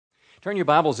Turn your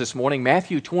Bibles this morning,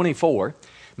 Matthew 24.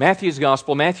 Matthew's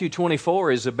Gospel, Matthew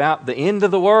 24 is about the end of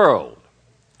the world.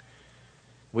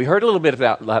 We heard a little bit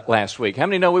about that last week. How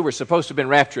many know we were supposed to have been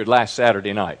raptured last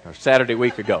Saturday night, or Saturday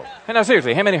week ago? Hey, now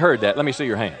seriously, how many heard that? Let me see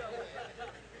your hand.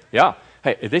 Yeah.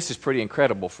 Hey, this is pretty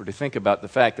incredible to think about the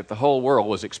fact that the whole world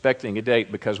was expecting a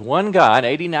date because one guy, an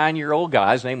 89-year-old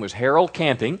guy, his name was Harold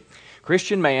Camping,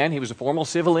 Christian man, he was a former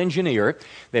civil engineer,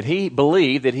 that he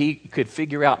believed that he could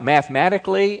figure out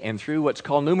mathematically and through what's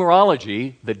called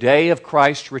numerology the day of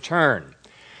Christ's return.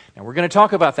 Now, we're going to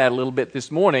talk about that a little bit this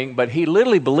morning, but he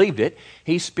literally believed it.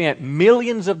 He spent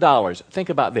millions of dollars. Think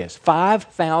about this,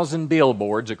 5,000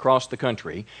 billboards across the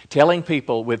country telling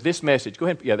people with this message, go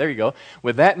ahead, yeah, there you go,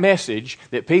 with that message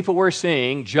that people were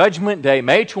seeing, Judgment Day,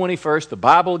 May 21st, the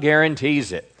Bible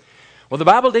guarantees it. Well, the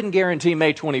Bible didn't guarantee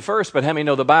May 21st, but how many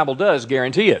know the Bible does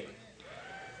guarantee it?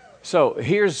 So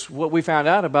here's what we found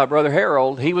out about Brother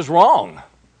Harold. He was wrong.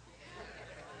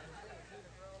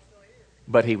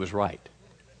 But he was right.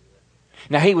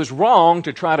 Now, he was wrong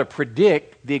to try to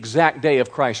predict the exact day of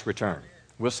Christ's return.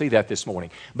 We'll see that this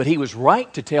morning. But he was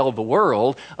right to tell the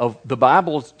world of the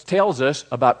Bible tells us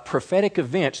about prophetic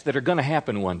events that are going to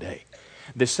happen one day.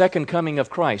 The second coming of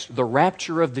Christ, the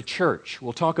rapture of the church.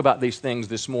 We'll talk about these things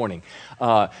this morning.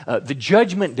 The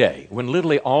judgment day, when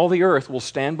literally all the earth will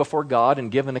stand before God and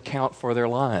give an account for their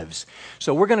lives.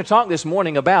 So we're going to talk this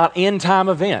morning about end-time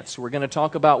events. We're going to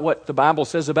talk about what the Bible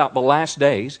says about the last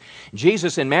days.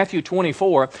 Jesus in Matthew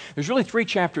 24, there's really three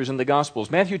chapters in the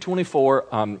Gospels. Matthew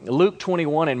 24, Luke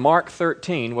 21, and Mark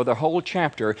 13, where the whole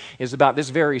chapter is about this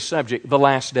very subject, the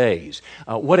last days.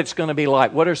 What it's going to be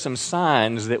like. What are some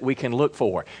signs that we can look for?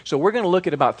 So we're going to look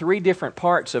at about three different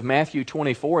parts of Matthew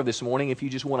 24 this morning, if you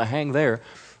just want to hang there.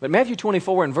 But Matthew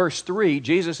 24 in verse 3,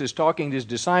 Jesus is talking to his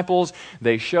disciples.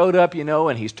 They showed up,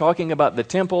 and he's talking about the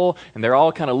temple, and they're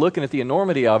all kind of looking at the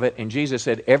enormity of it, and Jesus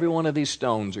said, every one of these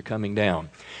stones are coming down.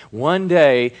 One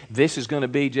day, this is going to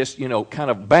be just,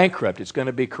 kind of bankrupt. It's going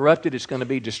to be corrupted. It's going to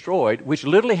be destroyed, which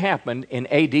literally happened in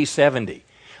AD 70.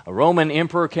 A Roman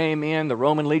emperor came in, the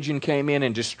Roman legion came in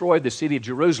and destroyed the city of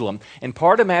Jerusalem. And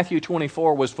part of Matthew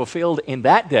 24 was fulfilled in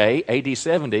that day, AD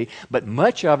 70, but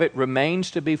much of it remains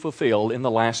to be fulfilled in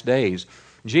the last days.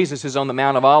 Jesus is on the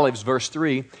Mount of Olives, verse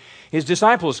 3. His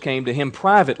disciples came to him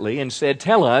privately and said,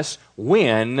 tell us,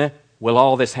 when will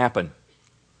all this happen?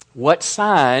 What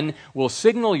sign will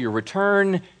signal your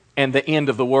return and the end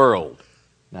of the world?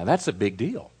 Now that's a big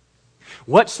deal.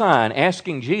 What sign,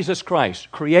 asking Jesus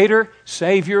Christ, Creator,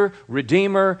 Savior,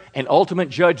 Redeemer, and ultimate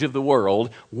Judge of the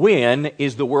world, when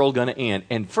is the world going to end?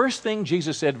 And first thing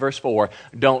Jesus said, verse 4,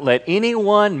 don't let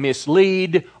anyone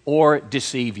mislead or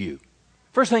deceive you.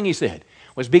 First thing he said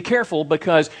was be careful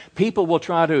because people will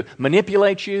try to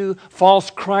manipulate you.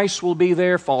 False Christs will be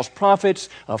there, false prophets,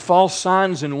 false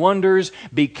signs and wonders.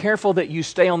 Be careful that you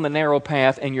stay on the narrow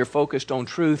path and you're focused on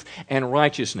truth and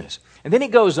righteousness. And then he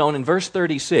goes on in verse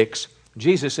 36,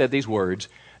 Jesus said these words,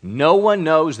 no one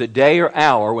knows the day or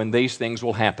hour when these things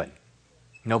will happen.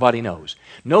 Nobody knows.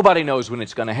 Nobody knows when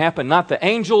it's going to happen. Not the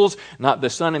angels, not the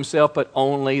Son himself, but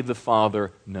only the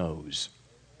Father knows.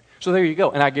 So there you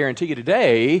go. And I guarantee you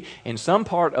today, in some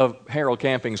part of Harold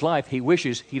Camping's life, he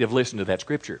wishes he'd have listened to that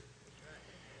scripture.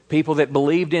 People that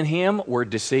believed in him were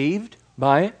deceived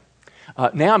by it.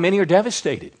 Now many are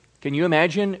devastated. Can you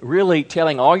imagine really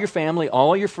telling all your family,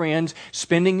 all your friends,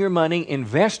 spending your money,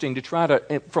 investing to try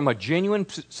to, from a genuine,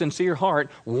 sincere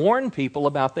heart, warn people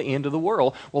about the end of the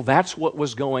world? Well, that's what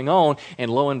was going on,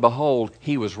 and lo and behold,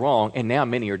 he was wrong, and now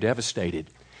many are devastated.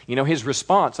 His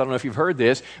response, I don't know if you've heard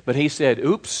this, but he said,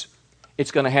 oops, it's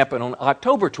going to happen on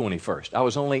October 21st. I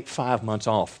was only 5 months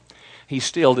off. He's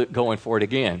still going for it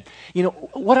again.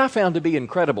 What I found to be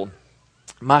incredible,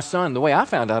 my son, the way I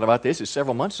found out about this is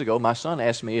several months ago, my son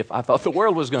asked me if I thought the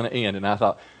world was going to end. And I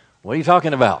thought, what are you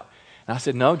talking about? And I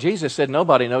said, no, Jesus said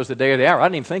nobody knows the day or the hour. I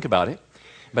didn't even think about it.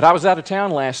 But I was out of town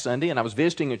last Sunday and I was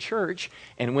visiting a church.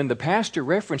 And when the pastor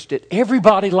referenced it,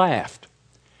 everybody laughed.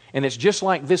 And it's just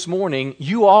like this morning,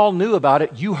 you all knew about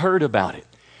it, you heard about it.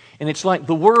 And it's like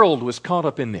the world was caught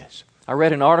up in this. I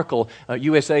read an article,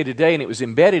 USA Today, and it was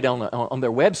embedded on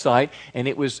their website, and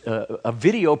it was a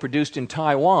video produced in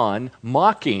Taiwan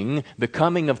mocking the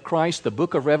coming of Christ, the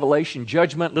book of Revelation,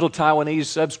 judgment, little Taiwanese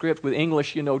subscript with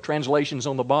English, translations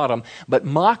on the bottom, but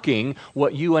mocking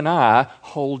what you and I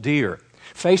hold dear.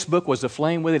 Facebook was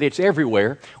aflame with it. It's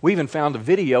everywhere. We even found a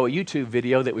video, a YouTube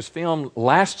video that was filmed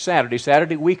last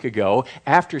Saturday week ago,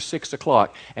 after 6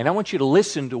 o'clock. And I want you to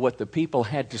listen to what the people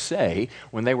had to say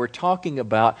when they were talking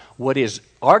about what is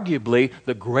arguably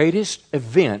the greatest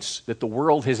events that the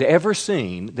world has ever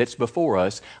seen that's before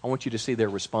us. I want you to see their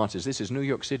responses. This is New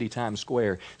York City, Times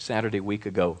Square, Saturday week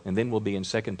ago. And then we'll be in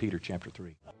 2 Peter chapter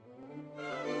 3.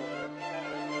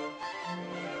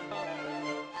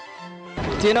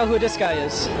 Do you know who this guy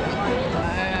is?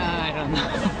 I don't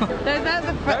know. Is that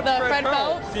the Fred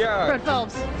Phelps? Yeah. Fred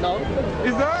Phelps. No.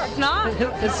 Is that? It's not?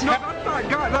 It's No, that's that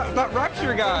guy, that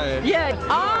Rapture guy. Yeah.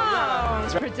 Oh!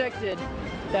 It's predicted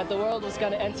that the world was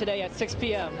going to end today at 6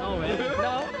 p.m. Oh, man.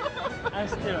 No? I'm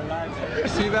still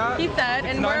alive. See that? He said,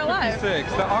 it's and we're alive.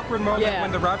 9:56, the awkward moment Yeah.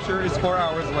 when the Rapture is 4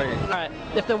 hours late. All right.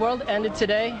 If the world ended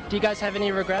today, do you guys have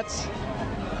any regrets?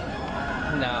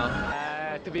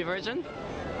 No. To be virgin?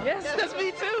 Yes, that's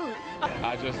me too.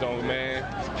 I just don't, man.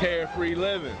 It's carefree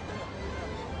living.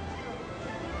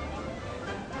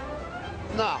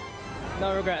 No.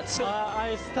 No regrets.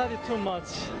 I studied too much.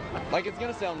 Like, it's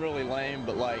gonna sound really lame,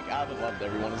 but like, I would love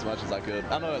everyone as much as I could.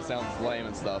 I know it sounds lame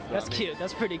and stuff. But That's I mean, cute.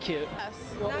 That's pretty cute. Yes.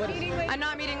 What is- I'm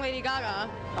not meeting Lady Gaga.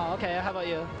 Oh, okay. How about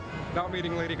you? Not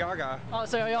meeting Lady Gaga. Oh,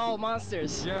 so you're all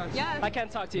monsters? Yes. Yes. I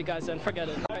can't talk to you guys then. Forget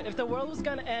it. All right, if the world was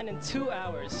going to end in 2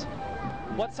 hours,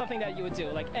 what's something that you would do?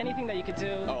 Like anything that you could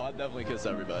do? Oh, I'd definitely kiss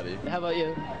everybody. How about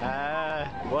you?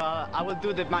 Well, I will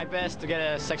do my best to get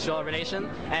a sexual relation,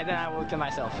 and then I will kill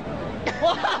myself.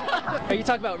 Are you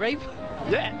talking about rape?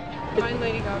 Yeah. Find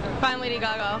Lady Gaga. Find Lady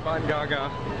Gaga. Find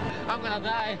Gaga. I'm gonna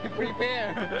die.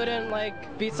 Prepare. Wouldn't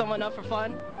like beat someone up for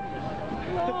fun?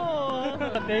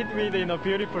 Date with a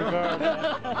beautiful girl.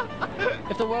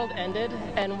 If the world ended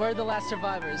and we're the last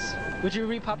survivors, would you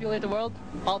repopulate the world?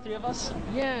 All three of us?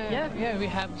 Yeah, we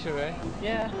have to, right?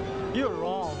 Yeah. You're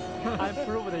wrong. I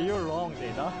proved that you're wrong,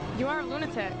 Data. You are a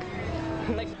lunatic.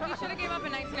 Like, He should have gave up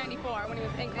in 1994 when he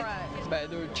was incorrect.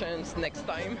 Better chance next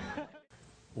time.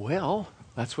 Well,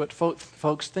 that's what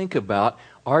folks think about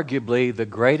arguably the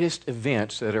greatest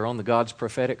events that are on the God's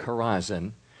prophetic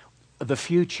horizon, the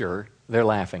future. They're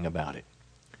laughing about it.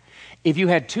 If you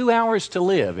had 2 hours to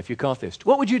live, if you caught this,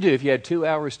 what would you do if you had 2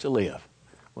 hours to live?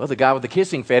 Well, the guy with the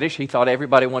kissing fetish, he thought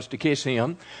everybody wants to kiss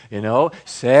him. You know,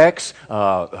 sex,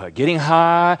 getting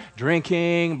high,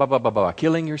 drinking, blah, blah, blah, blah,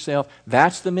 killing yourself.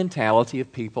 That's the mentality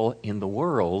of people in the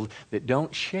world that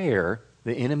don't share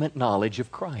the intimate knowledge of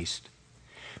Christ.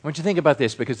 I want you to think about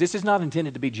this, because this is not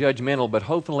intended to be judgmental, but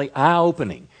hopefully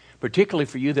eye-opening. Particularly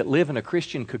for you that live in a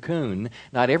Christian cocoon.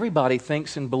 Not everybody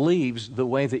thinks and believes the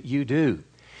way that you do.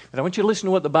 But I want you to listen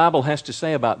to what the Bible has to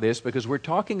say about this, because we're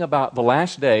talking about the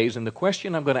last days, and the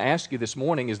question I'm going to ask you this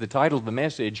morning is the title of the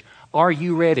message, Are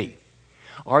you ready?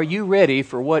 Are you ready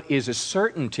for what is a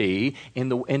certainty in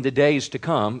the days to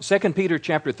come? 2 Peter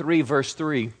chapter 3, verse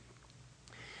 3.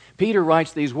 Peter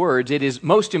writes these words, It is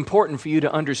most important for you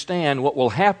to understand what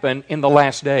will happen in the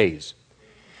last days.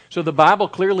 So the Bible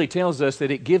clearly tells us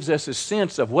that it gives us a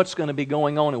sense of what's going to be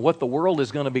going on and what the world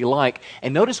is going to be like.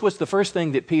 And notice what's the first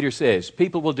thing that Peter says.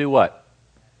 People will do what?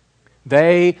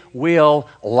 They will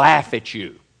laugh at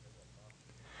you.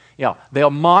 Yeah, they'll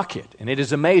mock it. And it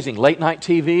is amazing. Late night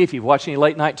TV, if you've watched any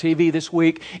late night TV this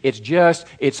week,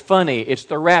 it's funny, it's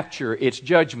the rapture, it's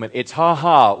judgment, it's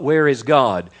ha-ha, where is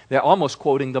God? They're almost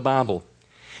quoting the Bible.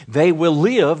 They will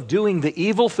live doing the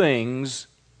evil things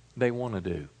they want to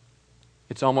do.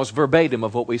 It's almost verbatim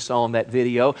of what we saw in that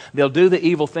video. They'll do the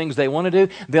evil things they want to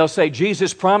do. They'll say,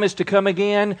 Jesus promised to come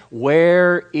again.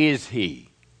 Where is He?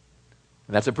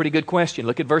 And that's a pretty good question.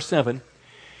 Look at verse 7.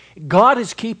 God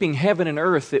is keeping heaven and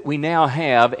earth that we now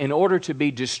have in order to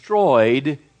be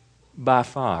destroyed by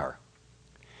fire.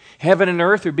 Heaven and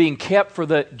earth are being kept for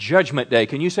the judgment day.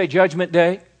 Can you say judgment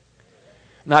day?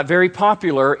 Not very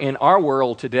popular in our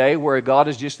world today, where God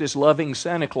is just this loving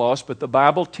Santa Claus, but the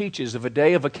Bible teaches of a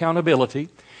day of accountability.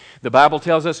 The Bible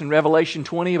tells us in Revelation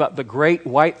 20 about the great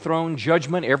white throne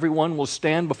judgment. Everyone will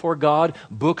stand before God.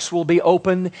 Books will be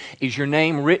opened. Is your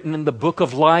name written in the book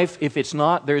of life? If it's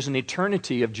not, there's an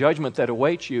eternity of judgment that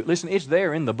awaits you. Listen, it's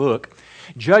there in the book.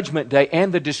 Judgment day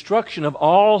and the destruction of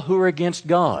all who are against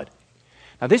God.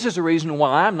 Now, this is the reason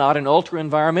why I'm not an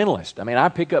ultra-environmentalist. I mean, I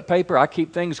pick up paper, I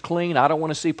keep things clean, I don't want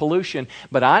to see pollution,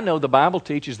 but I know the Bible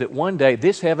teaches that one day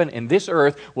this heaven and this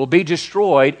earth will be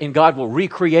destroyed and God will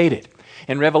recreate it.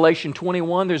 In Revelation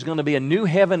 21, there's going to be a new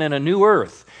heaven and a new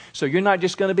earth. So you're not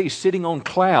just going to be sitting on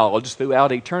clouds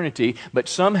throughout eternity, but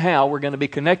somehow we're going to be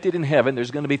connected in heaven. There's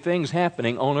going to be things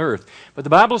happening on earth. But the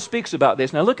Bible speaks about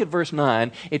this. Now look at verse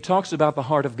 9. It talks about the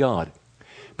heart of God.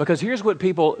 Because here's what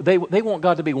people, they want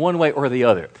God to be one way or the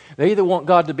other. They either want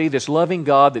God to be this loving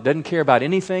God that doesn't care about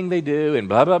anything they do and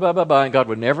blah, blah, blah, blah, blah, and God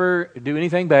would never do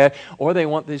anything bad, or they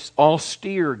want this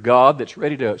austere God that's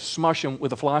ready to smush them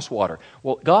with a fly swatter.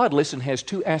 Well, God, listen, has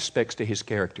two aspects to His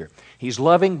character. He's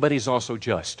loving, but He's also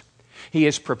just. He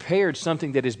has prepared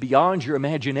something that is beyond your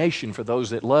imagination for those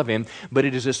that love Him, but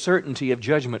it is a certainty of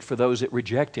judgment for those that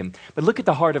reject Him. But look at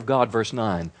the heart of God, verse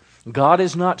 9. God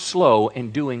is not slow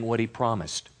in doing what He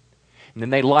promised. And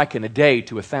then they liken a day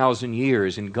to 1,000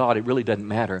 years. In God, it really doesn't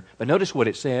matter. But notice what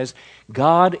it says.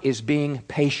 God is being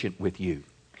patient with you.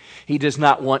 He does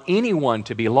not want anyone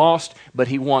to be lost, but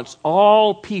He wants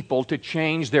all people to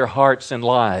change their hearts and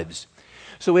lives.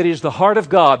 So it is the heart of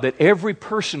God that every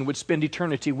person would spend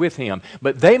eternity with Him,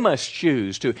 but they must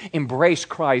choose to embrace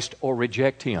Christ or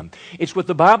reject Him. It's what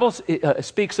the Bible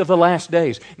speaks of the last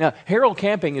days. Now, Harold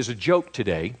Camping is a joke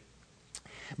today,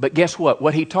 but guess what?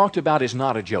 What he talked about is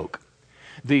not a joke.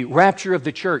 The rapture of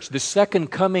the church, the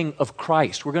second coming of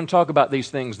Christ. We're going to talk about these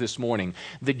things this morning.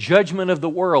 The judgment of the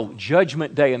world,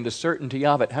 Judgment Day, and the certainty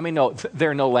of it. How many know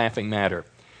they're no laughing matter?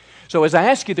 So as I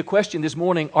ask you the question this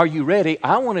morning, are you ready?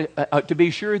 I want to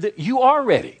be sure that you are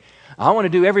ready. I want to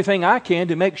do everything I can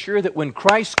to make sure that when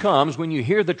Christ comes, when you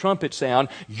hear the trumpet sound,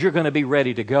 you're going to be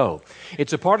ready to go.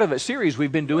 It's a part of a series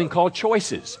we've been doing called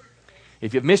Choices.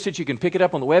 If you've missed it, you can pick it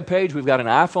up on the webpage. We've got an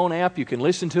iPhone app. You can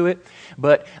listen to it.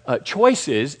 But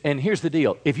choices, and here's the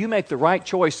deal. If you make the right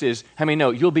choices, how many know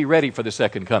you'll be ready for the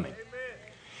second coming?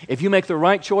 If you make the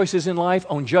right choices in life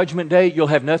on Judgment Day, you'll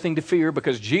have nothing to fear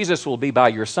because Jesus will be by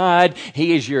your side.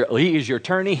 He is your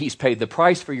attorney. He's paid the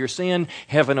price for your sin.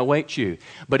 Heaven awaits you.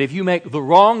 But if you make the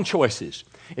wrong choices,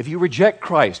 if you reject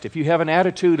Christ, if you have an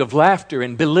attitude of laughter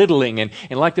and belittling and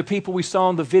like the people we saw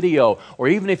in the video, or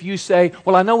even if you say,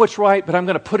 well, I know what's right, but I'm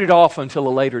going to put it off until a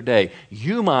later day,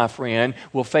 you, my friend,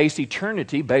 will face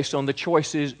eternity based on the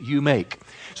choices you make.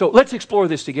 So let's explore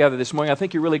this together this morning. I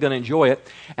think you're really going to enjoy it.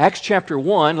 Acts chapter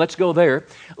 1, let's go there.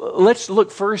 Let's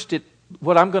look first at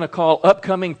what I'm going to call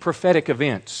upcoming prophetic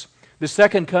events. The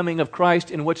second coming of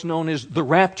Christ in what's known as the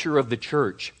rapture of the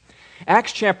church.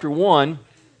 Acts chapter 1,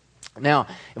 now,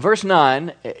 verse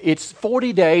 9, it's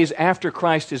 40 days after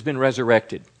Christ has been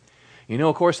resurrected. You know,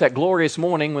 of course, that glorious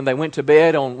morning when they went to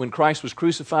bed when Christ was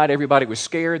crucified, everybody was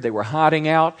scared. They were hiding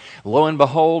out. Lo and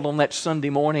behold, on that Sunday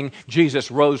morning, Jesus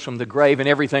rose from the grave and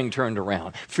everything turned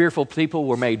around. Fearful people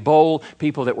were made bold.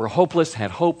 People that were hopeless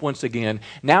had hope once again.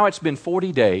 Now it's been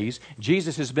 40 days.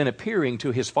 Jesus has been appearing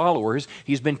to His followers.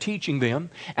 He's been teaching them.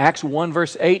 Acts 1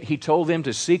 verse 8, He told them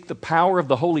to seek the power of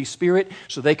the Holy Spirit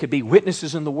so they could be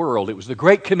witnesses in the world. It was the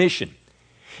Great Commission.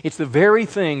 It's the very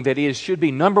thing that should be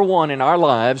number one in our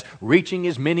lives, reaching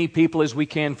as many people as we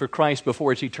can for Christ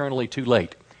before it's eternally too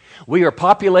late. We are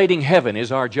populating heaven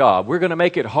is our job. We're going to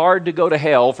make it hard to go to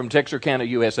hell from Texarkana,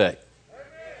 USA.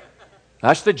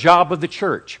 That's the job of the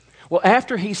church. Well,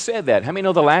 after He said that, how many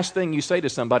know the last thing you say to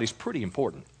somebody is pretty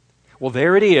important? Well,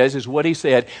 there it is what He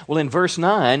said. Well, in verse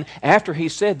 9, after He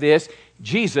said this,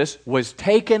 Jesus was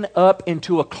taken up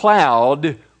into a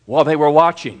cloud while they were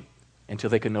watching until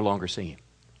they could no longer see Him.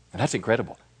 And that's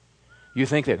incredible. You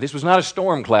think that. This was not a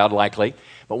storm cloud likely,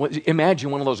 but imagine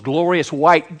one of those glorious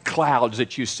white clouds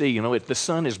that you see. You know, the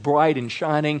sun is bright and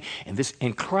shining,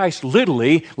 and Christ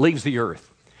literally leaves the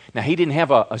earth. Now, He didn't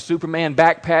have a Superman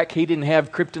backpack. He didn't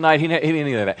have kryptonite. He didn't have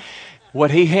any of that.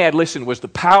 What He had, listen, was the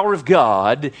power of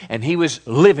God, and He was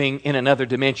living in another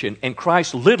dimension. And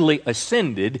Christ literally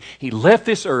ascended. He left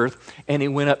this earth, and He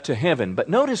went up to heaven. But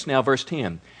notice now, verse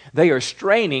 10. They are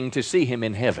straining to see Him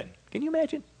in heaven. Can you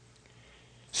imagine?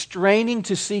 Straining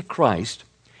to see Christ,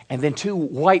 and then two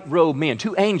white-robed men,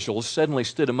 two angels suddenly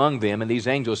stood among them, and these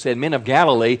angels said, Men of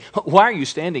Galilee, why are you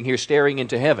standing here staring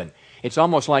into heaven? It's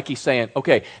almost like He's saying,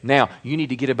 okay, now you need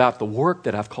to get about the work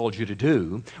that I've called you to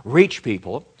do, reach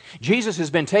people. Jesus has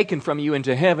been taken from you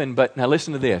into heaven, but now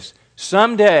listen to this.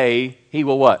 Someday He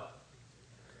will what?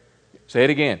 Say it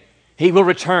again. He will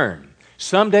return.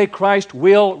 Someday Christ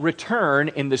will return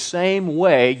in the same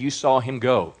way you saw Him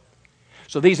go.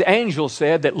 So these angels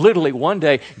said that literally one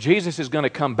day Jesus is going to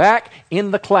come back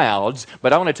in the clouds,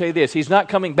 but I want to tell you this, He's not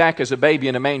coming back as a baby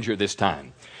in a manger this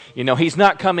time. You know, He's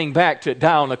not coming back to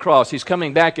die on the cross. He's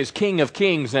coming back as King of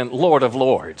Kings and Lord of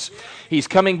Lords. He's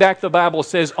coming back, the Bible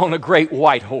says, on a great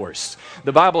white horse.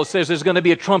 The Bible says there's going to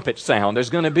be a trumpet sound. There's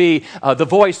going to be the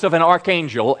voice of an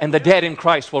archangel, and the dead in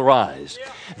Christ will rise.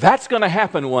 That's going to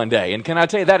happen one day. And can I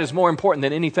tell you, that is more important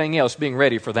than anything else, being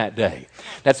ready for that day.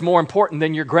 That's more important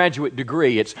than your graduate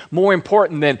degree. It's more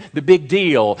important than the big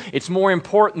deal. It's more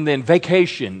important than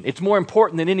vacation. It's more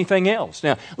important than anything else.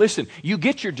 Now, listen, you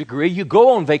get your degree, you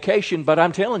go on vacation, but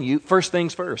I'm telling you, first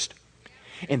things first.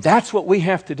 And that's what we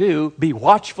have to do, be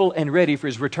watchful and ready for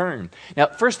His return. Now,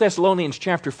 1 Thessalonians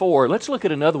chapter 4, let's look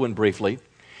at another one briefly.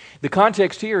 The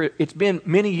context here, it's been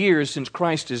many years since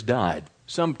Christ has died,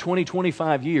 some 20,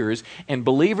 25 years, and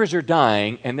believers are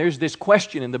dying, and there's this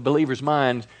question in the believer's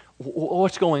mind,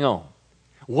 what's going on?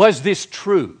 Was this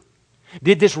true?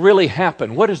 Did this really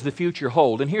happen? What does the future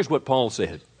hold? And here's what Paul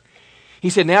said. He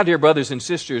said, now, dear brothers and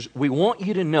sisters, we want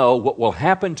you to know what will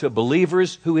happen to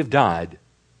believers who have died,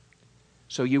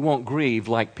 so you won't grieve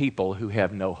like people who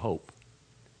have no hope.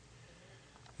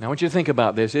 Now, I want you to think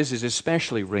about this. This is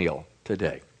especially real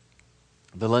today.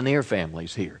 The Lanier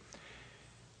family's here.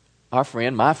 Our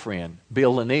friend, my friend,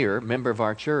 Bill Lanier, member of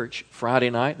our church, Friday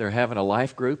night, they're having a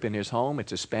life group in his home.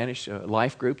 It's a Spanish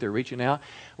life group. They're reaching out.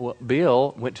 Well,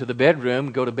 Bill went to the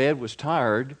bedroom, go to bed, was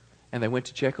tired, and they went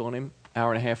to check on him an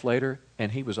hour and a half later,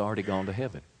 and he was already gone to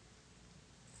heaven.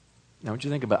 Now, what you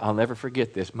think about, I'll never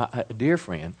forget this. My dear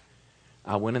friend,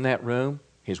 I went in that room.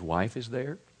 His wife is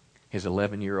there. His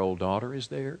 11-year-old daughter is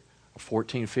there.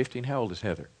 14, 15. How old is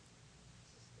Heather?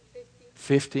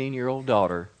 15-year-old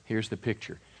daughter. Here's the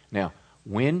picture. Now,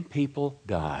 when people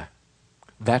die,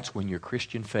 that's when your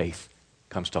Christian faith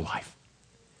comes to life.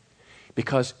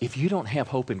 Because if you don't have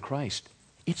hope in Christ,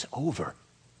 it's over.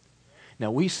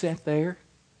 Now, we sat there.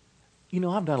 You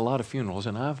know, I've done a lot of funerals,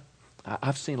 and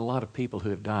I've seen a lot of people who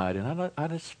have died, and I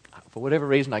just, for whatever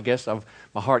reason, I guess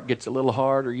my heart gets a little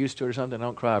hard or used to it or something. I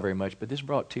don't cry very much, but this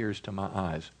brought tears to my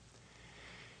eyes.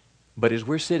 But as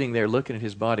we're sitting there looking at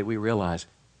his body, we realize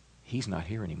he's not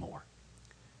here anymore.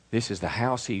 This is the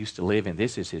house he used to live in.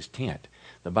 This is his tent.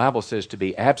 The Bible says to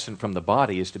be absent from the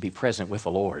body is to be present with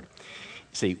the Lord.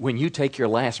 See, when you take your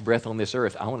last breath on this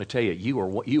earth, I want to tell you,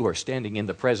 you are standing in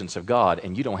the presence of God,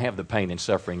 and you don't have the pain and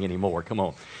suffering anymore. Come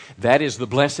on. That is the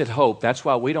blessed hope. That's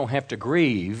why we don't have to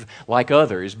grieve like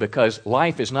others, because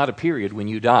life is not a period when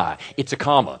you die. It's a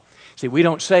comma. See, we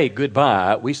don't say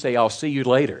goodbye. We say, I'll see you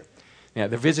later. Now,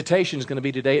 the visitation is going to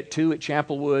be today at 2 at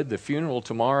Chapelwood, the funeral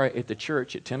tomorrow at the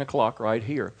church at 10 o'clock right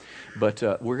here. But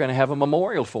we're going to have a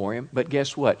memorial for him. But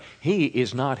guess what? He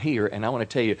is not here, and I want to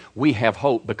tell you, we have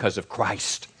hope because of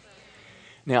Christ.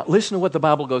 Now, listen to what the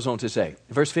Bible goes on to say.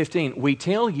 Verse 15, we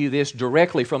tell you this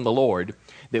directly from the Lord,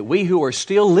 that we who are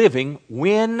still living,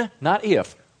 when, not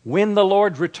if, when the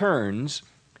Lord returns,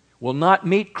 will not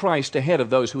meet Christ ahead of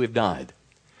those who have died.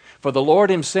 For the Lord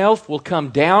himself will come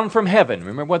down from heaven.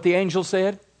 Remember what the angel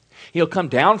said? He'll come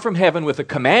down from heaven with a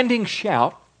commanding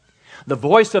shout, the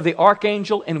voice of the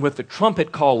archangel, and with the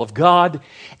trumpet call of God.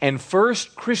 And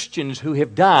first Christians who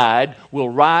have died will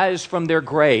rise from their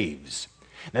graves.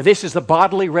 Now, this is the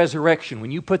bodily resurrection.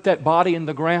 When you put that body in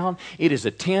the ground, it is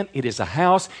a tent, it is a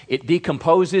house, it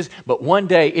decomposes, but one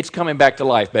day it's coming back to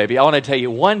life, baby. I want to tell you,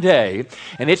 one day,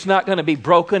 and it's not going to be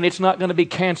broken, it's not going to be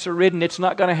cancer-ridden, it's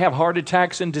not going to have heart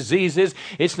attacks and diseases,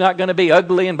 it's not going to be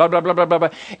ugly and blah, blah, blah, blah, blah, blah.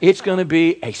 It's going to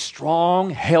be a strong,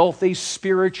 healthy,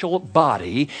 spiritual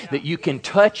body that you can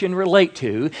touch and relate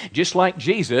to, just like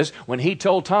Jesus, when he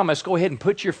told Thomas, go ahead and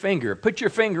put your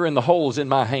finger in the holes in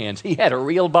my hands. He had a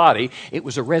real body. It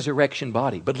was a resurrection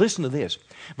body. But listen to this.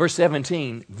 Verse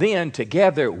 17, then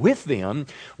together with them,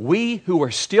 we who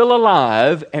are still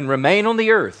alive and remain on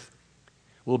the earth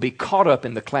will be caught up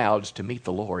in the clouds to meet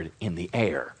the Lord in the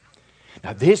air.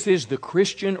 Now, this is the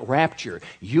Christian rapture.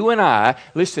 You and I,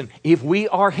 listen, if we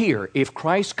are here, if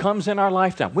Christ comes in our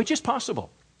lifetime, which is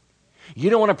possible. You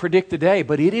don't want to predict the day,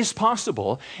 but it is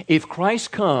possible. If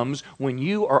Christ comes when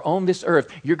you are on this earth,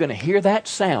 you're going to hear that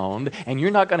sound, and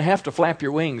you're not going to have to flap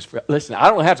your wings. Listen, I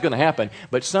don't know how it's going to happen,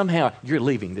 but somehow you're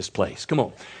leaving this place. Come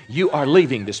on. You are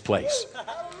leaving this place.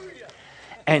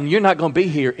 And you're not going to be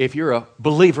here if you're a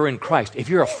believer in Christ, if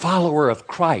you're a follower of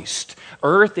Christ.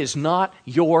 Earth is not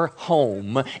your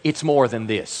home. It's more than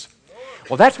this.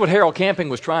 Well, that's what Harold Camping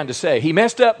was trying to say. He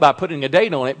messed up by putting a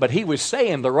date on it, but he was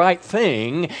saying the right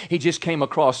thing. He just came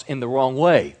across in the wrong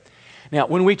way. Now,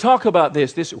 when we talk about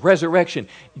this resurrection,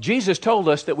 Jesus told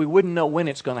us that we wouldn't know when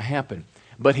it's going to happen.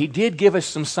 But he did give us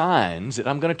some signs that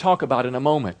I'm going to talk about in a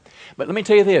moment. But let me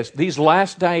tell you this. These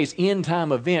last days,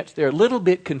 end-time events, they're a little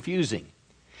bit confusing.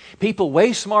 People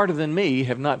way smarter than me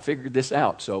have not figured this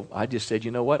out. So I just said,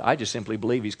 you know what? I just simply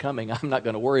believe he's coming. I'm not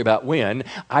going to worry about when.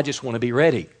 I just want to be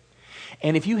ready.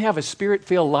 And if you have a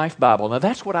Spirit-filled Life Bible, now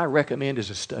that's what I recommend as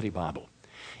a study Bible.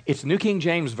 It's New King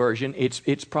James Version. It's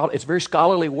very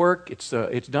scholarly work. It's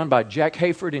done by Jack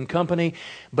Hayford and Company.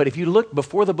 But if you look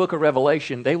before the book of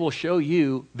Revelation, they will show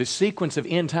you the sequence of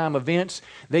end-time events.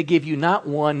 They give you not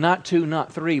one, not two,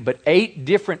 not three, but 8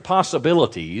 different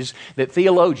possibilities that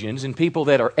theologians and people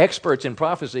that are experts in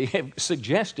prophecy have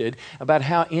suggested about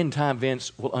how end-time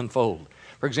events will unfold.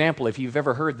 For example, if you've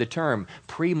ever heard the term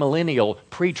premillennial,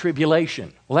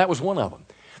 pre-tribulation, well, that was one of them.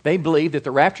 They believe that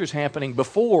the rapture is happening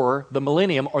before the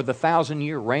millennium or the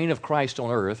 1,000-year reign of Christ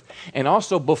on earth, and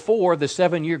also before the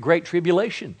 7-year Great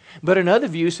Tribulation. But another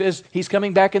view says he's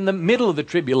coming back in the middle of the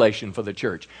tribulation for the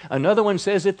church. Another one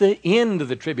says at the end of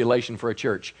the tribulation for a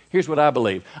church. Here's what I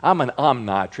believe. I'm an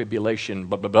omni-tribulation,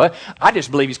 blah, blah, blah. I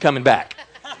just believe he's coming back.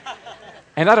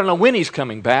 And I don't know when he's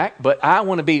coming back, but I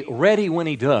want to be ready when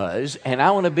he does, and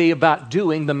I want to be about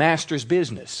doing the master's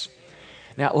business.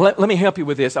 Now, let me help you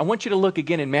with this. I want you to look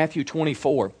again in Matthew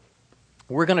 24.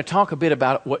 We're going to talk a bit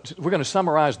about we're going to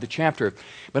summarize the chapter.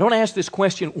 But I want to ask this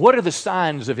question: what are the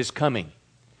signs of his coming?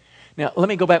 Now, let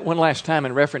me go back one last time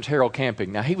and reference Harold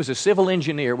Camping. Now, he was a civil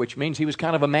engineer, which means he was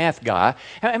kind of a math guy.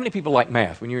 How many people like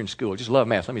math when you're in school? Just love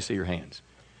math. Let me see your hands.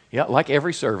 Yeah, like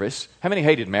every service. How many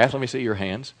hated math? Let me see your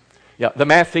hands. Yeah, the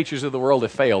math teachers of the world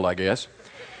have failed, I guess.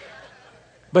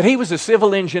 But he was a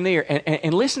civil engineer,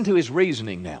 and listen to his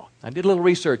reasoning now. I did a little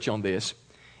research on this,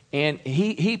 and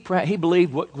he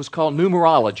believed what was called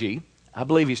numerology. I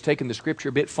believe he's taken the Scripture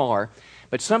a bit far,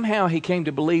 but somehow he came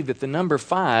to believe that the number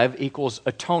 5 equals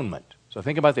atonement. So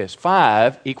think about this.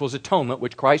 5 equals atonement,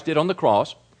 which Christ did on the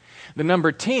cross. The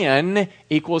number 10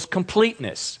 equals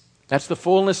completeness. That's the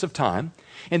fullness of time.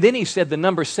 And then he said the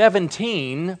number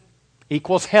 17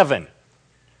 equals heaven.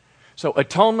 So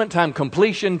atonement times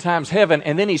completion times heaven,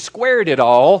 and then he squared it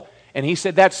all, and he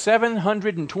said that's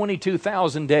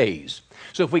 722,000 days.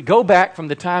 So if we go back from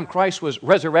the time Christ was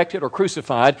resurrected or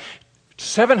crucified,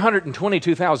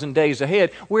 722,000 days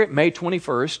ahead, we're at May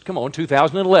 21st,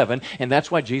 2011, and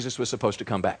that's why Jesus was supposed to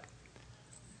come back.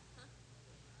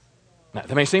 Now,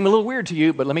 that may seem a little weird to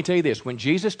you, but let me tell you this. When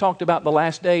Jesus talked about the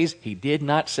last days, he did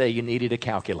not say you needed a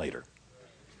calculator.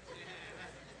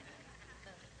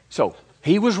 So,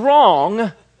 he was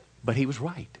wrong, but he was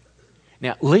right.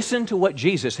 Now, listen to what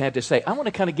Jesus had to say. I want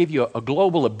to kind of give you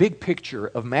a big picture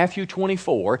of Matthew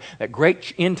 24, that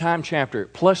great end-time chapter,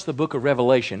 plus the book of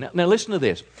Revelation. Now, listen to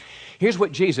this. Here's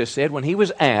what Jesus said when he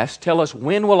was asked, tell us,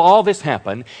 when will all this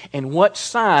happen, and what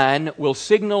sign will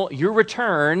signal your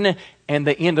return and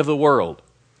the end of the world?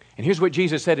 And here's what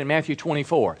Jesus said in Matthew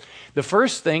 24. The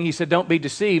first thing, he said, don't be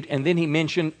deceived, and then he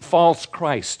mentioned false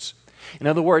Christs. In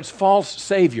other words, false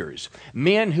saviors,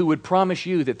 men who would promise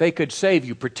you that they could save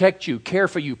you, protect you, care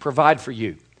for you, provide for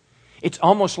you. It's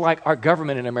almost like our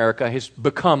government in America has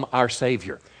become our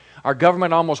savior. Our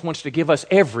government almost wants to give us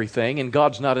everything, and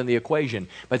God's not in the equation.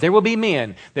 But there will be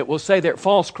men that will say they're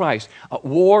false Christ.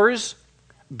 Wars,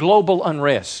 global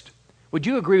unrest. Would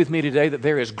you agree with me today that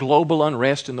there is global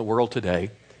unrest in the world today?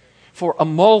 For a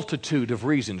multitude of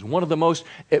reasons. One of the most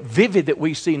vivid that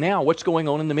we see now, what's going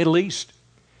on in the Middle East.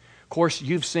 Of course,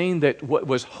 you've seen that what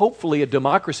was hopefully a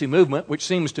democracy movement, which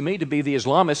seems to me to be the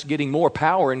Islamists getting more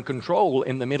power and control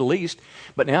in the Middle East.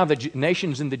 But now the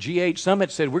nations in the G8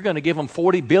 summit said we're going to give them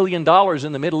 $40 billion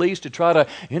in the Middle East to try to,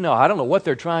 I don't know what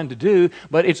they're trying to do,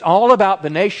 but it's all about the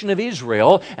nation of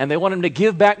Israel, and they want them to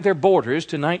give back their borders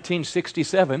to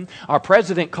 1967. Our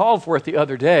president called for it the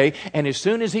other day, and as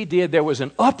soon as he did, there was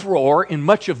an uproar in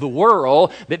much of the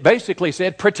world that basically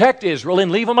said, protect Israel and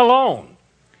leave them alone.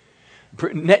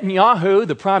 Netanyahu,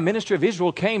 the prime minister of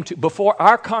Israel, came before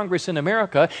our Congress in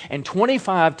America, and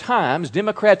 25 times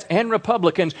Democrats and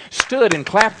Republicans stood and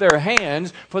clapped their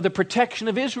hands for the protection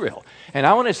of Israel. And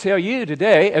I want to tell you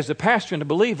today, as a pastor and a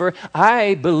believer,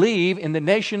 I believe in the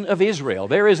nation of Israel.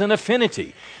 There is an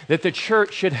affinity that the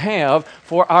church should have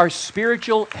for our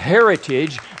spiritual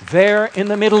heritage there in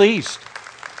the Middle East.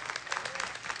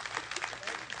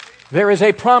 There is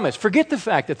a promise. Forget the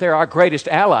fact that they're our greatest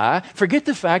ally. Forget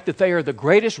the fact that they are the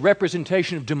greatest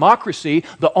representation of democracy,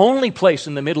 the only place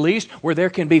in the Middle East where there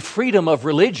can be freedom of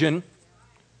religion.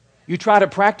 You try to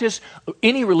practice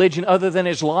any religion other than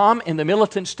Islam in the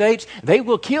militant states, they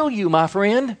will kill you, my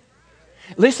friend.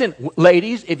 Listen,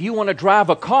 ladies, if you want to drive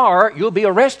a car, you'll be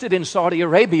arrested in Saudi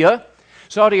Arabia.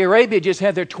 Saudi Arabia just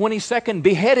had their 22nd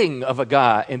beheading of a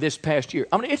guy in this past year.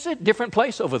 I mean, it's a different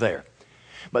place over there.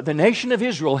 But the nation of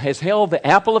Israel has held the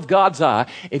apple of God's eye.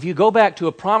 If you go back to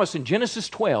a promise in Genesis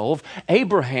 12,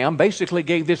 Abraham basically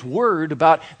gave this word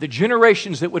about the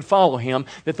generations that would follow him,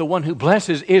 that the one who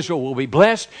blesses Israel will be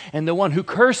blessed, and the one who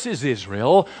curses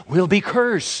Israel will be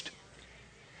cursed.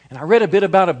 And I read a bit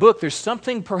about a book. There's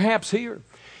something perhaps here.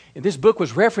 And this book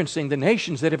was referencing the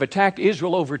nations that have attacked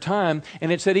Israel over time,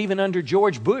 and it said even under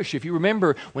George Bush, if you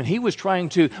remember, when he was trying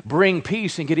to bring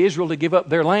peace and get Israel to give up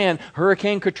their land,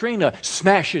 Hurricane Katrina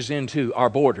smashes into our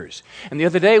borders. And the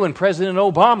other day when President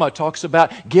Obama talks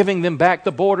about giving them back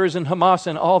the borders and Hamas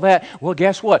and all that, well,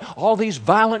 guess what? All these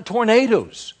violent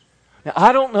tornadoes Now,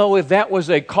 I don't know if that was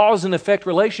a cause and effect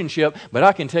relationship, but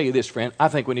I can tell you this, friend, I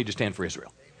think we need to stand for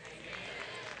Israel.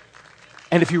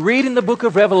 And if you read in the book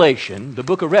of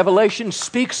Revelation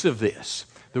speaks of this.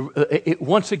 It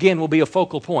once again will be a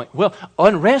focal point. Well,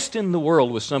 unrest in the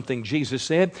world was something Jesus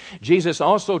said. Jesus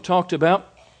also talked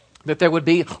about that there would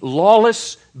be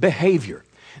lawless behavior.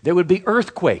 There would be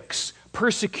earthquakes,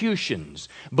 persecutions.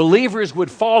 Believers would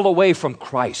fall away from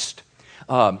Christ.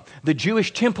 The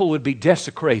Jewish temple would be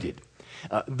desecrated.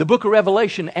 The book of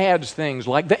Revelation adds things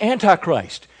like the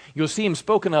Antichrist. You'll see him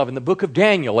spoken of in the book of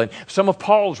Daniel and some of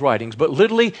Paul's writings, but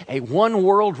literally a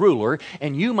one-world ruler.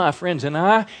 And you, my friends, and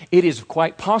I, it is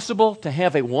quite possible to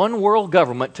have a one-world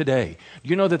government today.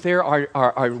 You know that there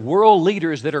are world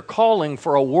leaders that are calling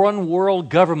for a one-world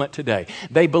government today.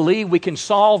 They believe we can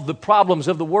solve the problems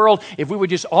of the world if we were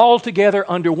just all together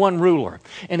under one ruler.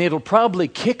 And it'll probably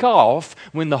kick off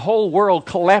when the whole world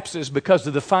collapses because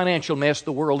of the financial mess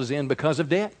the world is in because of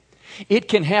debt. It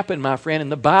can happen, my friend, and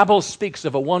the Bible speaks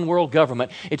of a one-world government.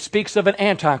 It speaks of an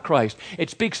Antichrist. It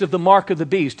speaks of the mark of the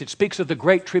beast. It speaks of the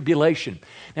great tribulation.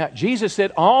 Now, Jesus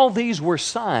said all these were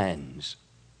signs.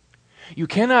 You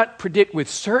cannot predict with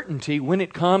certainty when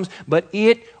it comes, but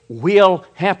it will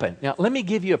happen. Now, let me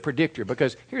give you a predictor,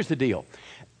 because here's the deal.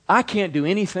 I can't do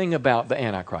anything about the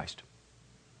Antichrist.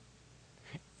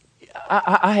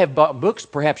 I have bought books,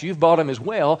 perhaps you've bought them as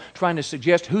well, trying to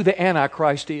suggest who the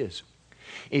Antichrist is.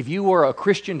 If you were a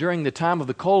Christian during the time of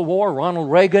the Cold War,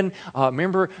 Ronald Reagan,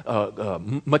 remember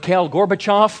Mikhail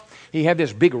Gorbachev? He had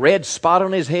this big red spot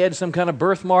on his head, some kind of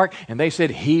birthmark, and they said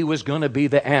he was going to be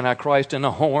the Antichrist and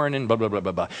a horn and blah, blah, blah,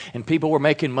 blah, blah. And people were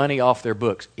making money off their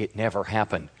books. It never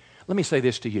happened. Let me say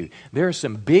this to you. There are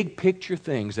some big picture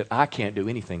things that I can't do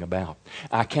anything about.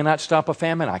 I cannot stop a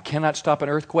famine. I cannot stop an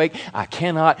earthquake. I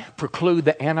cannot preclude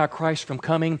the Antichrist from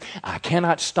coming. I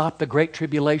cannot stop the Great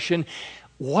Tribulation.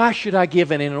 Why should I give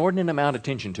an inordinate amount of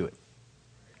attention to it?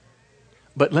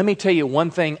 But let me tell you one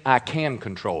thing I can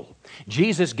control.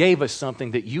 Jesus gave us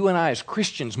something that you and I as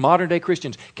Christians, modern day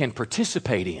Christians, can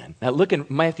participate in. Now look in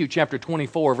Matthew chapter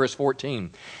 24, verse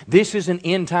 14. This is an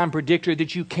end time predictor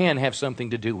that you can have something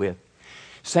to do with.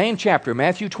 Same chapter,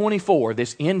 Matthew 24,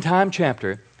 this end time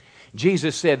chapter,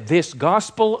 Jesus said, this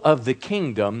gospel of the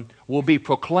kingdom will be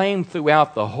proclaimed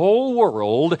throughout the whole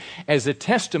world as a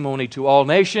testimony to all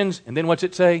nations. And then what's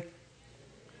it say?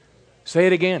 Say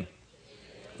it again.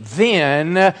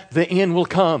 Then the end will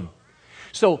come.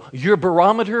 So your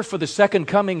barometer for the second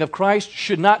coming of Christ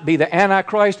should not be the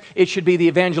Antichrist. It should be the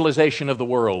evangelization of the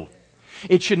world.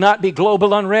 It should not be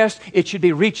global unrest. It should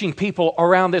be reaching people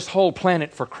around this whole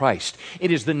planet for Christ.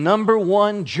 It is the number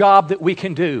one job that we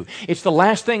can do. It's the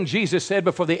last thing Jesus said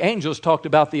before the angels talked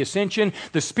about the ascension.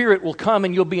 The Spirit will come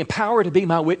and you'll be empowered to be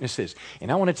my witnesses.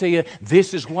 And I want to tell you,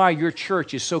 this is why your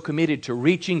church is so committed to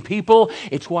reaching people.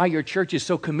 It's why your church is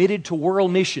so committed to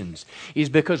world missions, is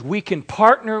because we can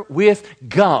partner with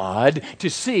God to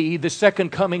see the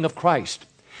second coming of Christ.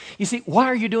 You see, why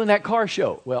are you doing that car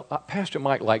show? Well, Pastor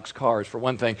Mike likes cars for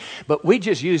one thing, but we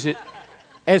just use it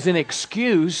as an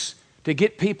excuse to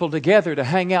get people together to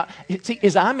hang out. See,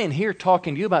 as I'm in here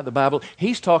talking to you about the Bible,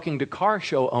 he's talking to car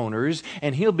show owners,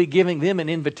 and he'll be giving them an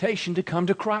invitation to come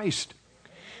to Christ.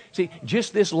 See,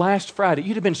 just this last Friday,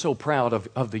 you'd have been so proud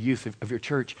of the youth of your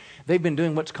church. They've been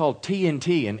doing what's called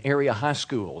TNT in area high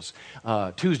schools.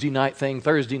 Tuesday night thing,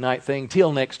 Thursday night thing,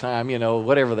 till next time,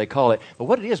 whatever they call it. But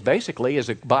what it is basically is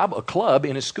a club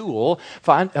in a school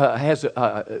has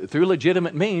through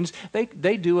legitimate means,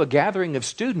 they do a gathering of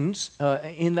students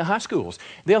in the high schools.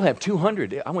 They'll have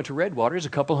 200. I went to Redwater, there's a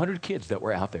couple hundred kids that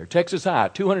were out there. Texas High,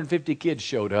 250 kids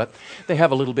showed up. They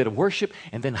have a little bit of worship,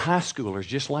 and then high schoolers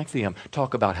just like them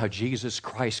talk about how Jesus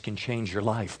Christ can change your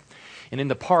life. And in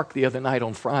the park the other night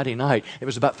on Friday night, there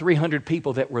was about 300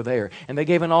 people that were there. And they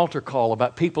gave an altar call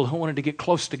about people who wanted to get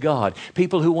close to God,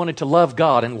 people who wanted to love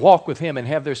God and walk with Him and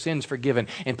have their sins forgiven.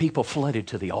 And people flooded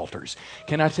to the altars.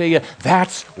 Can I tell you,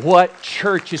 that's what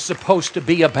church is supposed to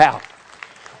be about.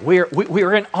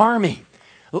 We're an army.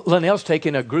 Linnell's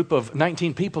taking a group of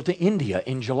 19 people to India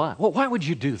in July. Well, why would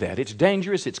you do that? It's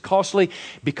dangerous, it's costly,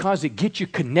 because it gets you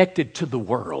connected to the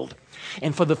world.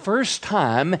 And for the first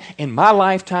time in my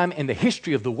lifetime, in the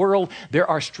history of the world, there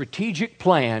are strategic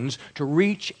plans to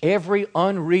reach every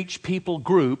unreached people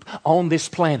group on this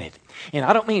planet. And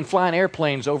I don't mean flying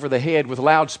airplanes over the head with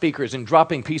loudspeakers and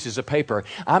dropping pieces of paper.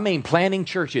 I mean planting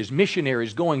churches,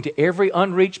 missionaries going to every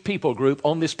unreached people group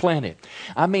on this planet.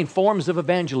 I mean forms of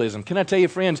evangelism. Can I tell you,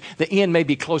 friends, the end may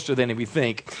be closer than we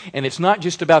think. And it's not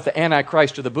just about the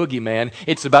Antichrist or the boogeyman.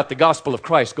 It's about the gospel of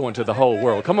Christ going to the whole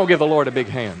world. Come on, give the Lord a big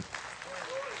hand.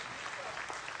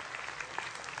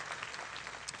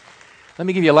 Let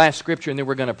me give you a last scripture and then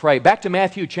we're going to pray. Back to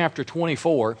Matthew chapter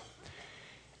 24.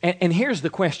 And here's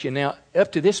the question. Now,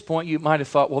 up to this point, you might have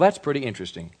thought, well, that's pretty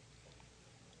interesting.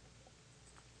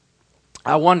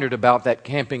 I wondered about that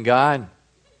camping guy.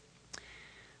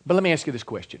 But let me ask you this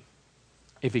question.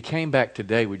 If he came back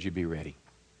today, would you be ready?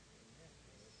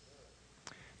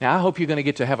 Now, I hope you're going to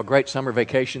get to have a great summer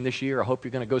vacation this year. I hope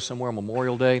you're going to go somewhere on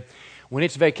Memorial Day. When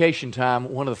it's vacation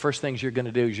time, one of the first things you're going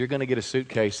to do is you're going to get a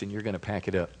suitcase and you're going to pack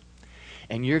it up.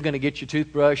 And you're going to get your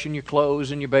toothbrush and your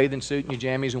clothes and your bathing suit and your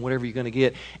jammies and whatever you're going to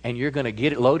get, and you're going to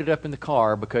get it loaded up in the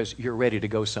car because you're ready to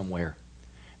go somewhere.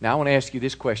 Now, I want to ask you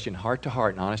this question, heart to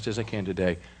heart and honest as I can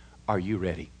today. Are you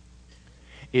ready?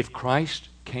 If Christ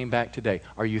came back today,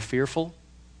 are you fearful?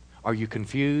 Are you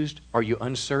confused? Are you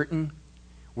uncertain?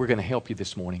 We're going to help you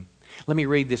this morning. Let me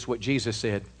read this, what Jesus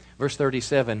said. Verse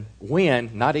 37, when,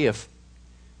 not if,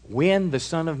 when the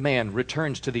Son of Man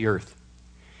returns to the earth,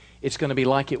 it's going to be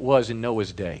like it was in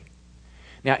Noah's day.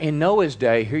 Now, in Noah's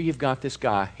day, here you've got this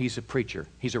guy. He's a preacher.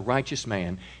 He's a righteous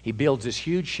man. He builds this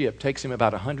huge ship. Takes him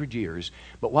about 100 years.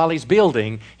 But while he's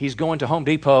building, he's going to Home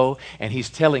Depot and he's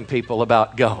telling people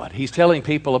about God. He's telling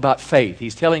people about faith.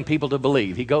 He's telling people to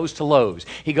believe. He goes to Lowe's.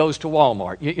 He goes to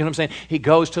Walmart. You know what I'm saying? He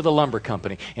goes to the lumber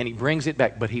company and he brings it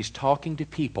back. But he's talking to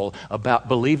people about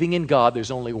believing in God. There's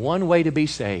only one way to be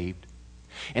saved.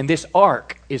 And this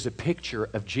ark is a picture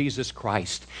of Jesus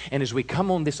Christ. And as we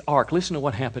come on this ark, listen to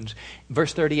what happens.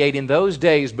 Verse 38, in those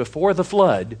days before the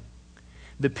flood,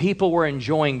 the people were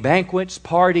enjoying banquets,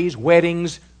 parties,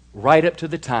 weddings, right up to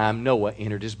the time Noah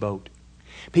entered his boat.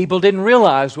 People didn't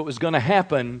realize what was going to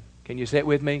happen, can you say it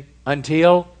with me?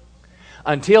 Until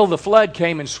the flood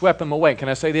came and swept them away. Can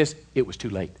I say this? It was too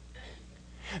late.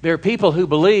 There are people who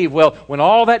believe, well, when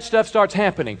all that stuff starts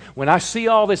happening, when I see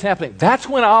all this happening, that's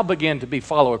when I'll begin to be a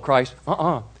follower of Christ.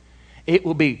 It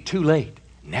will be too late.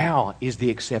 Now is the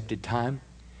accepted time.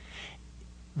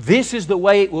 This is the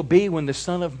way it will be when the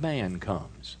Son of Man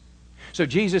comes. So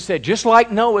Jesus said, just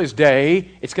like Noah's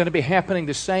day, it's going to be happening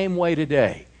the same way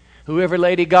today. Whoever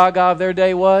Lady Gaga of their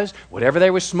day was, whatever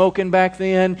they were smoking back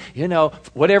then,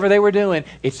 whatever they were doing,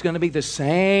 it's going to be the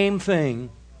same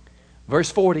thing.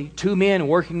 Verse 40, 2 men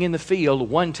working in the field,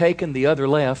 one taken, the other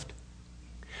left.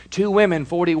 2 women,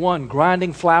 41,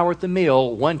 grinding flour at the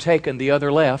mill, one taken, the other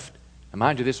left. Now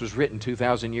mind you, this was written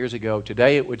 2,000 years ago.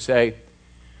 Today it would say,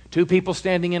 2 people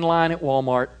standing in line at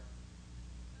Walmart,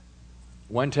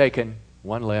 one taken,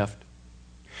 one left.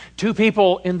 2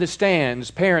 people in the stands,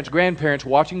 parents, grandparents,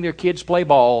 watching their kids play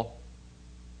ball,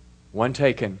 one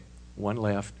taken, one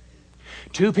left.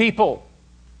 2 people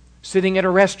sitting at a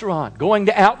restaurant, going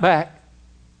to Outback,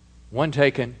 one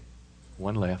taken,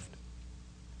 one left.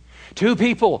 2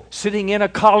 people sitting in a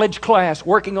college class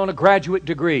working on a graduate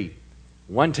degree,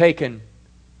 one taken,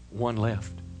 one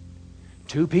left.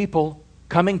 2 people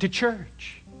coming to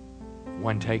church,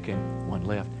 one taken, one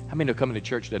left. How many know coming to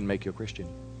church doesn't make you a Christian?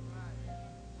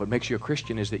 What makes you a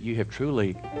Christian is that you have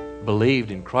truly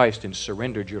believed in Christ and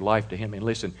surrendered your life to Him. And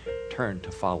listen, turn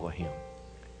to follow Him.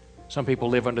 Some people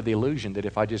live under the illusion that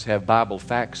if I just have Bible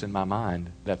facts in my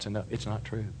mind, that's enough. It's not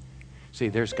true. See,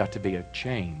 there's got to be a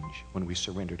change when we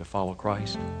surrender to follow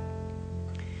Christ.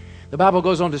 The Bible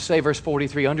goes on to say, verse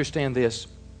 43, understand this.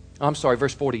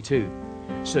 Verse 42.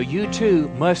 So you too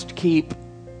must keep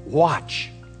watch.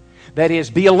 That is,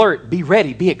 be alert, be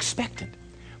ready, be expectant.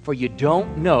 For you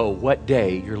don't know what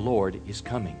day your Lord is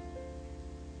coming.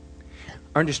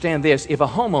 Understand this. If a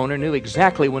homeowner knew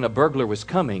exactly when a burglar was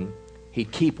coming,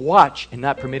 he'd keep watch and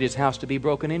not permit his house to be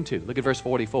broken into. Look at verse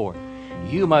 44.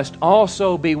 You must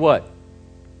also be what?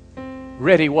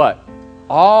 Ready what?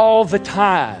 All the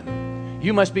time.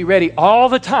 You must be ready all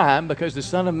the time because the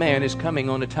Son of Man is coming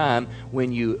on a time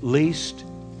when you least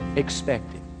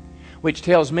expect it. Which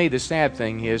tells me the sad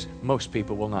thing is most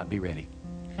people will not be ready.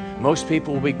 Most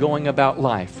people will be going about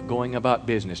life, going about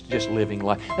business, just living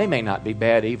life. They may not be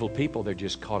bad, evil people. They're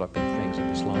just caught up in the things of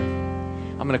this life.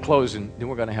 I'm going to close and then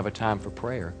we're going to have a time for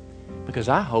prayer because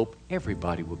I hope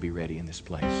everybody will be ready in this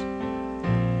place.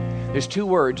 There's 2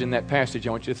 words in that passage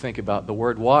I want you to think about, the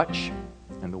word watch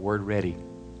and the word ready.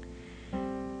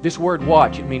 This word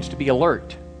watch, it means to be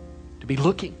alert, to be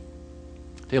looking.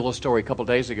 I'll tell you a little story. A couple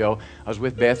days ago, I was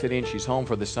with Bethany and she's home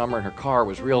for the summer and her car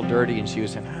was real dirty and she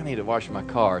was saying, I need to wash my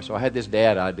car. So I had this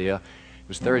dad idea. It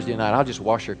was Thursday night. I'll just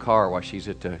wash her car while she's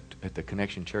at the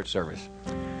Connection Church service.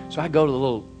 So I go to the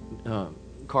little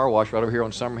car wash right over here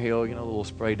on Summer Hill, the little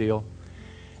spray deal.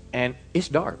 And it's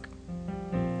dark.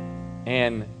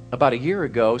 And about a year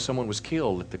ago, someone was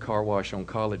killed at the car wash on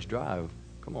College Drive.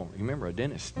 Come on, remember, a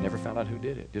dentist never found out who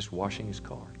did it, just washing his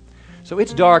car. So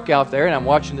it's dark out there, and I'm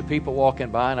watching the people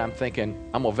walking by, and I'm thinking,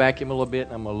 I'm going to vacuum a little bit,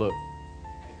 and I'm going to look.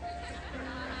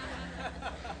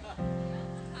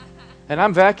 And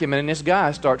I'm vacuuming, and this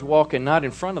guy starts walking not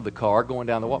in front of the car, going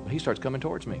down the walk, but he starts coming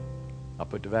towards me. I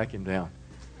put the vacuum down.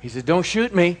 He said, "Don't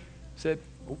shoot me." I said,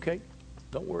 "Okay,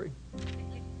 don't worry."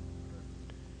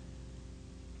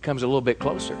 Comes a little bit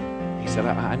closer. He said,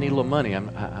 I need a little money. I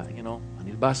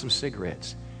need to buy some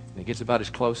cigarettes. And he gets about as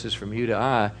close as from you to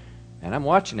I, and I'm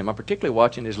watching him. I'm particularly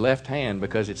watching his left hand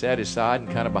because it's at his side and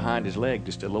kind of behind his leg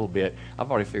just a little bit.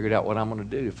 I've already figured out what I'm going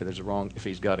to do if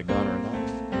he's got a gun or a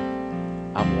knife.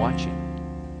 I'm watching.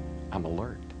 I'm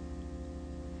alert.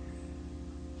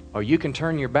 Or you can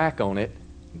turn your back on it.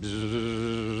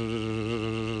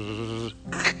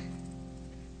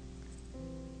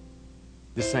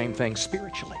 The same thing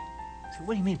spiritually. So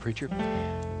what do you mean, preacher?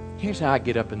 Here's how I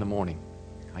get up in the morning.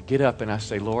 I get up and I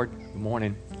say, "Lord, good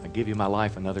morning. I give you my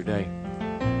life another day.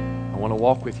 I want to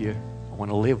walk with you. I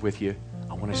want to live with you.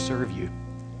 I want to serve you.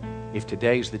 If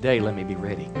today's the day, let me be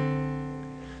ready."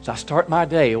 So I start my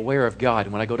day aware of God.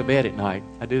 And when I go to bed at night,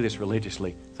 I do this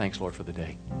religiously. "Thanks, Lord, for the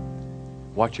day.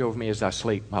 Watch over me as I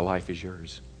sleep. My life is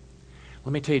yours."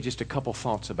 Let me tell you just a couple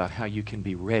thoughts about how you can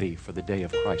be ready for the day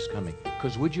of Christ's coming.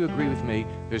 Because would you agree with me,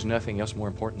 there's nothing else more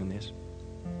important than this?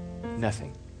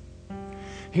 Nothing.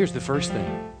 Here's the first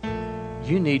thing.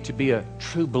 You need to be a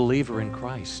true believer in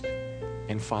Christ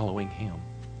and following Him.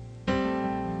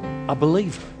 A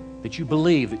believer, that you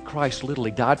believe that Christ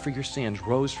literally died for your sins,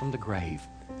 rose from the grave,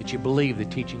 that you believe the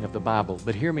teaching of the Bible.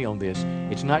 But hear me on this.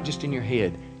 It's not just in your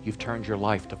head. You've turned your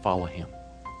life to follow Him.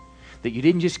 That you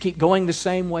didn't just keep going the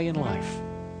same way in life,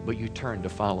 but you turned to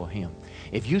follow Him.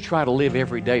 If you try to live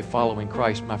every day following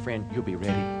Christ, my friend, you'll be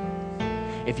ready.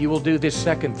 If you will do this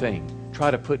second thing,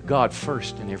 try to put God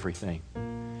first in everything.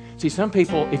 See, some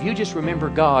people, if you just remember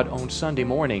God on Sunday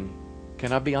morning,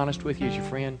 can I be honest with you as your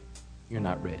friend? You're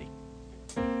not ready.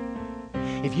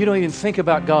 If you don't even think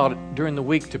about God during the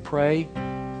week to pray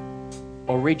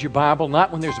or read your Bible,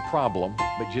 not when there's a problem,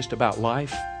 but just about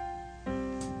life,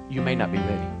 you may not be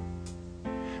ready.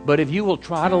 But if you will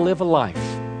try to live a life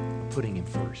of putting Him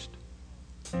first,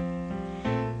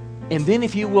 and then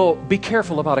if you will be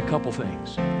careful about a couple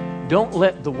things. Don't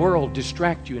let the world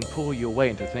distract you and pull you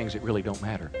away into things that really don't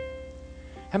matter.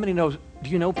 How many do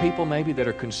you know people maybe that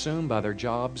are consumed by their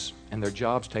jobs, and their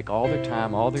jobs take all their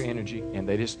time, all their energy, and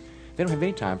they don't have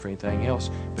any time for anything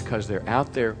else because they're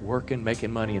out there working,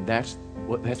 making money, and that's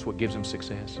what gives them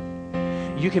success.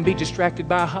 You can be distracted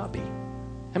by a hobby.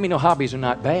 I mean, no, hobbies are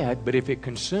not bad, but if it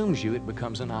consumes you, it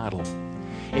becomes an idol.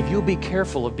 If you'll be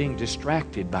careful of being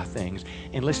distracted by things,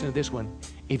 and listen to this one,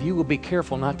 if you will be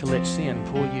careful not to let sin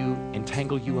pull you and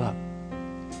tangle you up,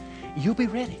 you'll be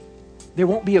ready. There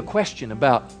won't be a question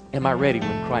about, am I ready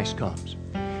when Christ comes?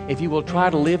 If you will try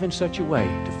to live in such a way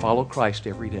to follow Christ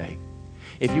every day,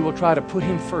 if you will try to put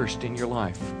Him first in your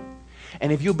life,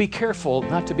 and if you'll be careful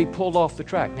not to be pulled off the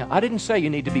track. Now, I didn't say you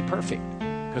need to be perfect,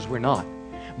 because we're not.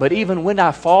 But even when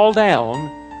I fall down,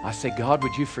 I say, "God,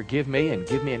 would you forgive me and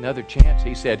give me another chance?"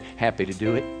 He said, "Happy to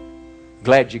do it.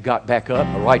 Glad you got back up.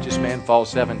 A righteous man falls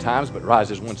 7 times but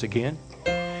rises once again."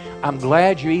 I'm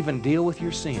glad you even deal with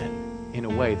your sin in a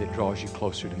way that draws you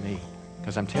closer to me.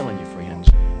 Because I'm telling you, friends,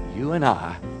 you and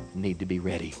I need to be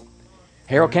ready.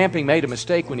 Harold Camping made a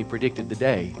mistake when he predicted the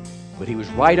day, but he was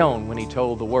right on when he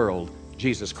told the world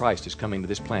Jesus Christ is coming to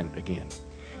this planet again.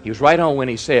 He was right on when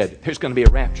he said there's going to be a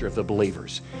rapture of the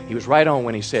believers. He was right on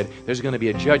when he said there's going to be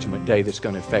a judgment day that's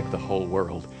going to affect the whole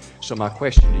world. So my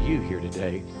question to you here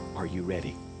today, are you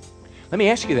ready? Let me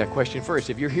ask you that question first.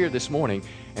 If you're here this morning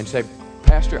and say,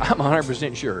 "Pastor, I'm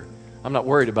 100% sure. I'm not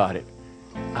worried about it.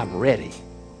 I'm ready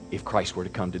if Christ were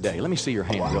to come today." Let me see your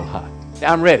hand real high. Say,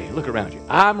 "I'm ready." Look around you.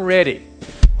 I'm ready.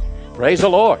 Praise the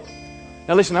Lord.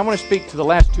 Now listen, I want to speak to the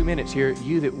last 2 minutes here,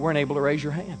 you that weren't able to raise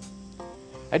your hand.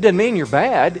 That doesn't mean you're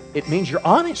bad. It means you're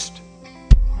honest.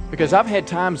 Because I've had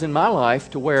times in my life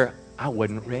to where I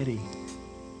wasn't ready.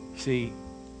 See,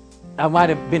 I might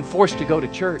have been forced to go to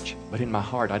church, but in my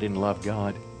heart I didn't love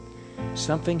God.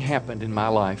 Something happened in my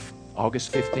life,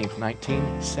 August 15th,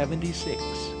 1976,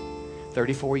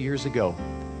 34 years ago.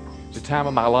 It was a time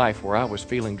of my life where I was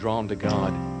feeling drawn to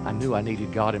God. I knew I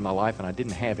needed God in my life and I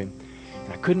didn't have Him.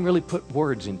 And I couldn't really put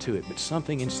words into it, but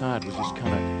something inside was just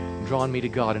kind of drawing me to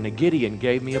God. And a Gideon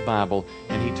gave me a Bible,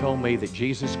 and he told me that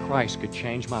Jesus Christ could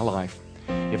change my life.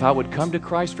 If I would come to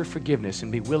Christ for forgiveness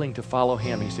and be willing to follow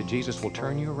Him, he said, Jesus will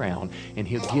turn you around and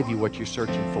He'll give you what you're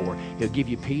searching for. He'll give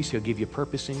you peace. He'll give you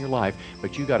purpose in your life.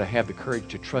 But you got to have the courage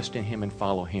to trust in Him and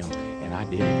follow Him. And I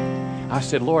did. I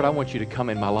said, Lord, I want you to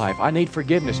come in my life. I need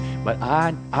forgiveness, but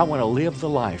I want to live the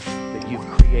life that you've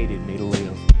created me to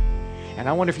live. And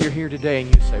I wonder if you're here today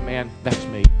and you say, man, that's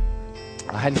me.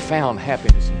 I hadn't found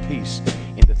happiness and peace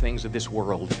in the things of this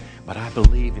world, but I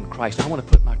believe in Christ. I want to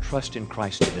put my trust in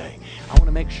Christ today. I want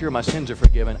to make sure my sins are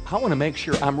forgiven. I want to make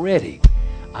sure I'm ready.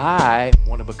 I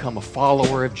want to become a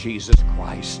follower of Jesus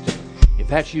Christ. If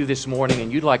that's you this morning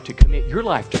and you'd like to commit your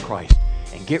life to Christ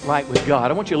and get right with God,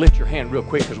 I want you to lift your hand real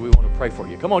quick because we want to pray for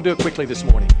you. Come on, do it quickly this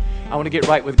morning. I want to get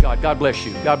right with God. God bless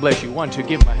you. God bless you. 1, 2,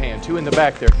 give him a hand. 2 in the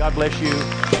back there. God bless you.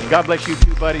 God bless you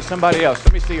too, buddy. Somebody else.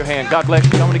 Let me see your hand. God bless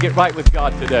you. I want to get right with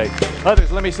God today.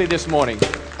 Others, let me see this morning.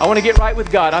 I want to get right with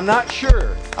God. I'm not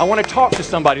sure. I want to talk to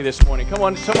somebody this morning. Come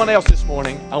on, someone else this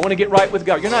morning. I want to get right with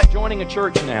God. You're not joining a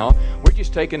church now. We're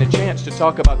just taking a chance to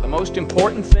talk about the most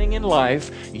important thing in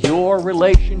life, your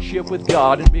relationship with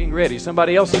God and being ready.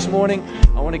 Somebody else this morning,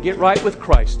 I want to get right with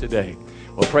Christ today.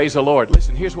 Well, praise the Lord.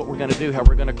 Listen, here's what we're going to do, how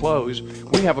we're going to close.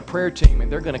 We have a prayer team,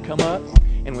 and they're going to come up.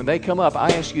 And when they come up, I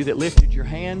ask you that lifted your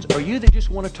hands, or you that just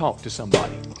want to talk to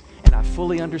somebody. And I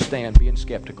fully understand being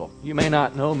skeptical. You may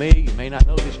not know me, you may not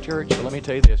know this church, but let me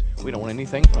tell you this. We don't want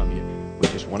anything from you. We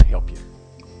just want to help you.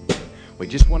 We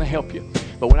just want to help you.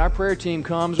 But when our prayer team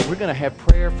comes, we're going to have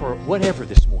prayer for whatever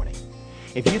this morning.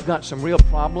 If you've got some real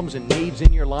problems and needs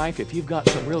in your life, if you've got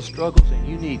some real struggles and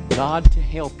you need God to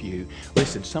help you,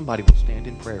 listen, somebody will stand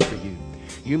in prayer for you.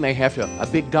 You may have a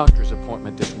big doctor's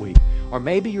appointment this week, or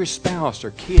maybe your spouse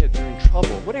or kids are in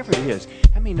trouble, whatever it is.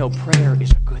 How many know prayer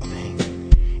is a good thing?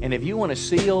 And if you want to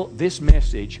seal this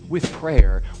message with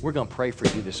prayer, we're going to pray for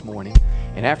you this morning.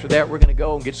 And after that, we're going to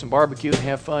go and get some barbecue and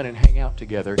have fun and hang out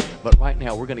together. But right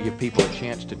now, we're going to give people a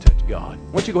chance to touch God.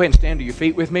 Why don't you go ahead and stand to your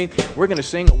feet with me? We're going to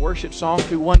sing a worship song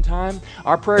through one time.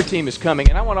 Our prayer team is coming,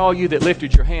 and I want all you that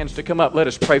lifted your hands to come up. Let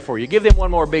us pray for you. Give them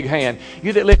one more big hand.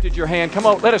 You that lifted your hand, come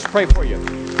on, let us pray for you.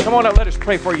 Come on up, let us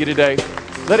pray for you today.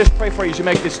 Let us pray for you as you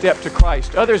make this step to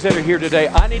Christ. Others that are here today,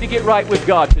 I need to get right with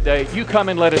God today. You come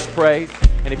and let us pray.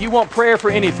 And if you want prayer for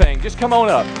anything, just come on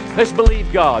up. Let's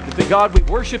believe God, that the God we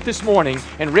worshiped this morning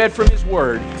and read from His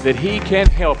Word, that He can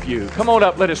help you. Come on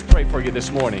up, let us pray for you this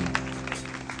morning.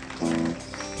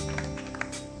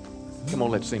 Come on,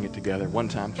 let's sing it together one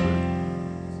time through.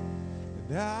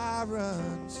 And I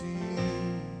run to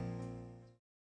you.